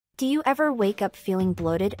Do you ever wake up feeling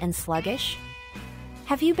bloated and sluggish?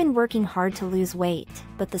 Have you been working hard to lose weight,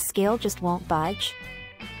 but the scale just won't budge?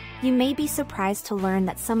 You may be surprised to learn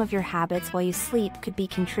that some of your habits while you sleep could be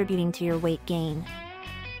contributing to your weight gain.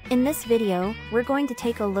 In this video, we're going to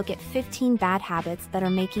take a look at 15 bad habits that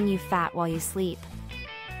are making you fat while you sleep.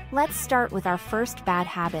 Let's start with our first bad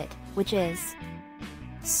habit, which is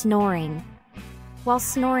snoring. While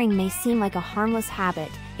snoring may seem like a harmless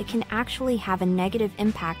habit, it can actually have a negative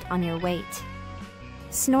impact on your weight.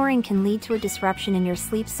 Snoring can lead to a disruption in your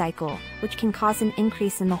sleep cycle, which can cause an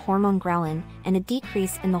increase in the hormone ghrelin and a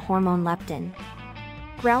decrease in the hormone leptin.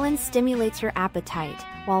 Ghrelin stimulates your appetite,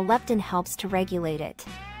 while leptin helps to regulate it.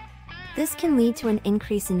 This can lead to an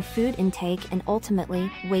increase in food intake and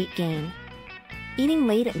ultimately, weight gain. Eating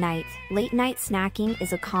late at night, late-night snacking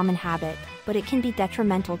is a common habit, but it can be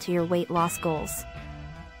detrimental to your weight loss goals.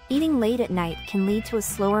 Eating late at night can lead to a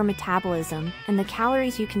slower metabolism, and the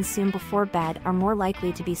calories you consume before bed are more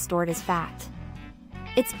likely to be stored as fat.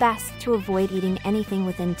 It's best to avoid eating anything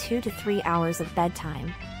within 2 to 3 hours of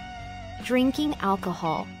bedtime. Drinking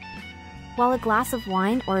alcohol. While a glass of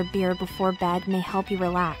wine or a beer before bed may help you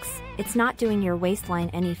relax, it's not doing your waistline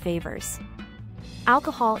any favors.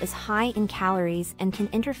 Alcohol is high in calories and can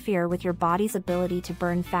interfere with your body's ability to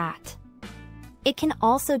burn fat. It can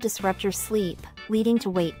also disrupt your sleep, leading to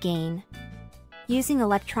weight gain. Using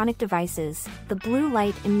electronic devices, the blue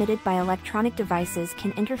light emitted by electronic devices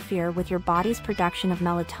can interfere with your body's production of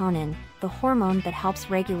melatonin, the hormone that helps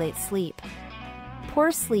regulate sleep.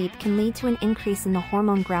 Poor sleep can lead to an increase in the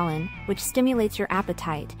hormone ghrelin, which stimulates your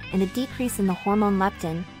appetite, and a decrease in the hormone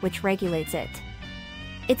leptin, which regulates it.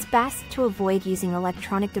 It's best to avoid using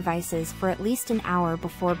electronic devices for at least an hour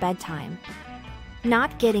before bedtime.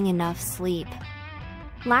 Not getting enough sleep.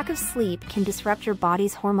 Lack of sleep can disrupt your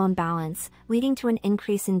body's hormone balance, leading to an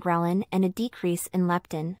increase in ghrelin and a decrease in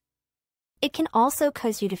leptin. It can also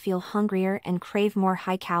cause you to feel hungrier and crave more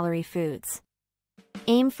high-calorie foods.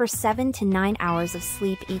 Aim for 7 to 9 hours of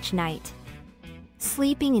sleep each night.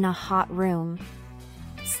 Sleeping in a hot room.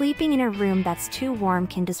 Sleeping in a room that's too warm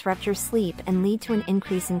can disrupt your sleep and lead to an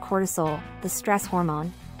increase in cortisol, the stress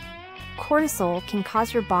hormone. Cortisol can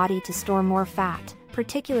cause your body to store more fat,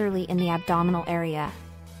 particularly in the abdominal area.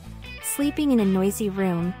 Sleeping in a noisy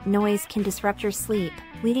room, noise can disrupt your sleep,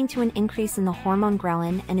 leading to an increase in the hormone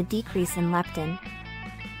ghrelin and a decrease in leptin.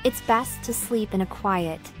 It's best to sleep in a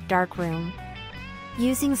quiet, dark room.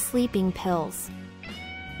 Using sleeping pills.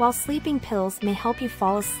 While sleeping pills may help you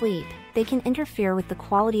fall asleep, they can interfere with the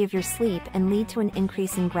quality of your sleep and lead to an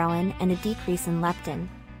increase in ghrelin and a decrease in leptin.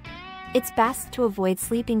 It's best to avoid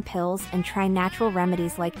sleeping pills and try natural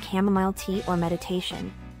remedies like chamomile tea or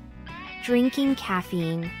meditation. Drinking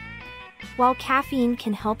caffeine. While caffeine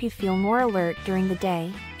can help you feel more alert during the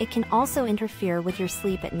day, it can also interfere with your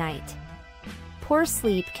sleep at night. Poor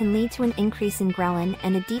sleep can lead to an increase in ghrelin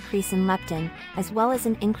and a decrease in leptin, as well as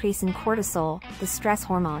an increase in cortisol, the stress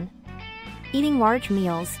hormone. Eating large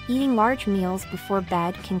meals before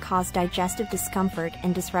bed can cause digestive discomfort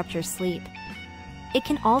and disrupt your sleep. It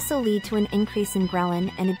can also lead to an increase in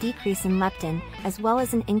ghrelin and a decrease in leptin, as well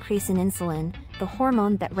as an increase in insulin, the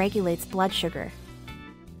hormone that regulates blood sugar.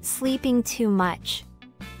 Sleeping too much.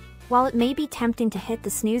 While it may be tempting to hit the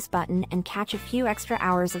snooze button and catch a few extra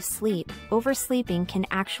hours of sleep, oversleeping can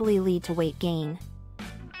actually lead to weight gain.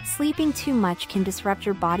 Sleeping too much can disrupt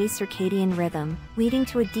your body's circadian rhythm, leading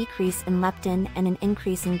to a decrease in leptin and an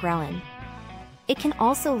increase in ghrelin. It can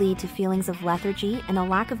also lead to feelings of lethargy and a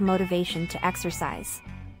lack of motivation to exercise.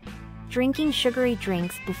 Drinking sugary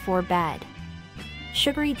drinks before bed.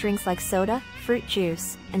 Sugary drinks like soda, fruit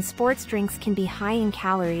juice, and sports drinks can be high in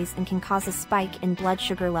calories and can cause a spike in blood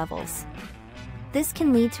sugar levels. This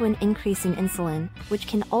can lead to an increase in insulin, which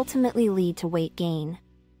can ultimately lead to weight gain.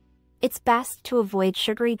 It's best to avoid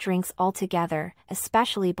sugary drinks altogether,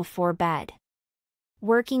 especially before bed.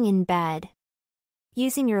 Working in bed.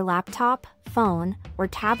 Using your laptop, phone, or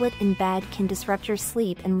tablet in bed can disrupt your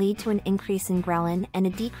sleep and lead to an increase in ghrelin and a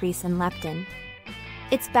decrease in leptin.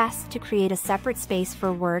 It's best to create a separate space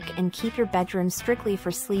for work and keep your bedroom strictly for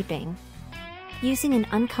sleeping. Using an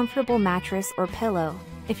uncomfortable mattress or pillow.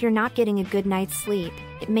 If you're not getting a good night's sleep,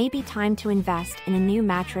 it may be time to invest in a new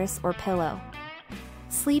mattress or pillow.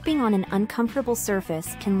 Sleeping on an uncomfortable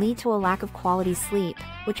surface can lead to a lack of quality sleep,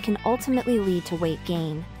 which can ultimately lead to weight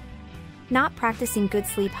gain. Not practicing good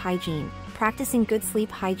sleep hygiene. Practicing good sleep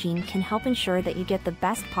hygiene can help ensure that you get the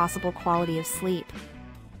best possible quality of sleep.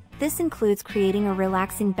 This includes creating a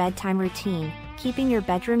relaxing bedtime routine, keeping your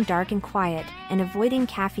bedroom dark and quiet, and avoiding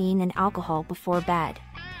caffeine and alcohol before bed.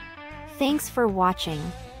 Thanks for watching.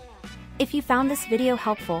 If you found this video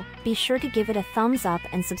helpful, be sure to give it a thumbs up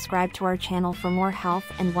and subscribe to our channel for more health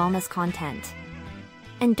and wellness content.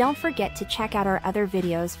 And don't forget to check out our other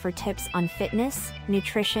videos for tips on fitness,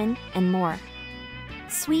 nutrition, and more.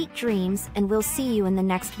 Sweet dreams, and we'll see you in the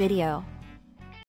next video.